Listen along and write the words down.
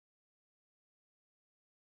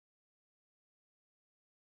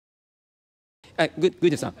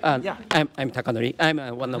Guido-san. Yeah. I'm Takanori. I'm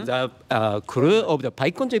one of the crew of the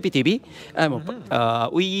PyCon TV.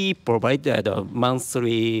 We provide the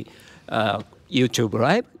monthly YouTube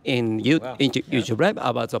live in YouTube live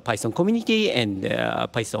about the Python community and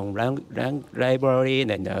Python library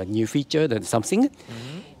and new feature and something.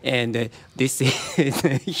 And this is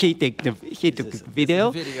he took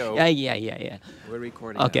video. Yeah. We're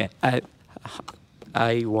recording. Okay.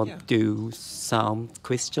 I want to some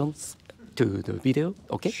questions to the video.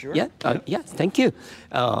 Okay. Sure. Yeah. Thank you.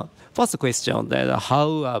 First question: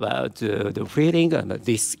 how about the feeling of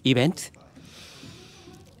this event?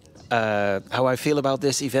 How I feel about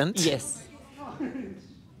this event? Yes.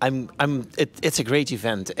 It's a great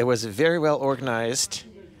event. It was very well organized.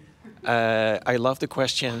 I love the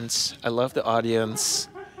questions. I love the audience.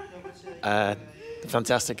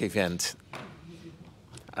 Fantastic event.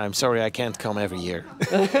 I'm sorry I can't come every year.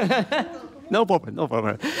 No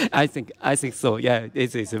problem. I think so. Yeah,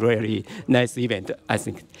 it is a very nice event, I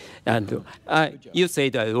think. And you say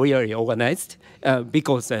that really organized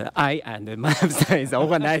because I and my is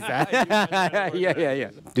organizer. Yeah.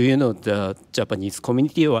 Do you know the Japanese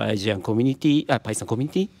community or Asian community, Python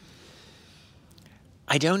community?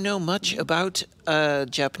 I don't know much about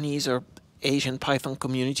Japanese or Asian Python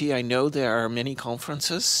community. I know there are many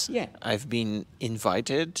conferences. Yeah. I've been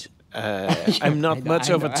invited. I'm not much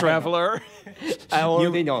of a traveler. I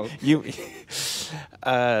already know.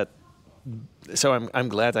 So I'm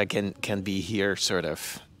glad I can be here, sort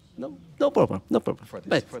of. No problem.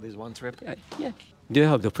 For this one trip. Yeah. Do you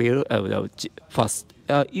have the feel of the first?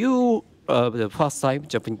 The first time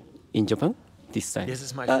in Japan this time? This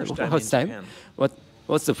is my first time in Japan.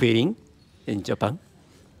 What's the feeling in Japan?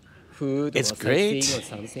 Food. It's or great. Or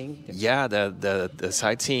something? Yeah, the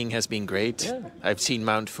sightseeing has been great. Yeah. I've seen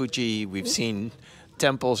Mount Fuji. We've seen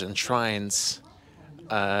temples and shrines.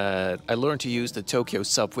 I learned to use the Tokyo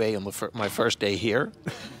subway on my first day here.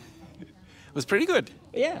 It was pretty good.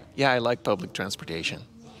 Yeah. Yeah, I like public transportation.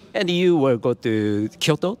 And you will go to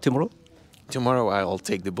Kyoto tomorrow? Tomorrow I'll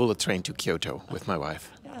take the bullet train to Kyoto with my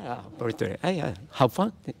wife. Yeah, very good. Have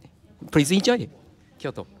fun. Please enjoy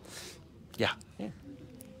Kyoto. Yeah.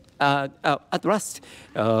 At last,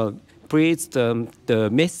 please the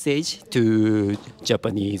message to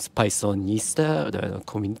Japanese Pythonista the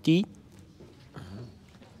community.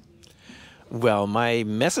 Well, my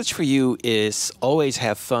message for you is always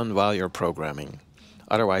have fun while you're programming.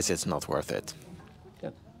 Otherwise, it's not worth it. Yeah.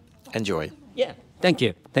 Enjoy. Yeah. Thank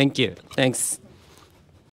you. Thanks.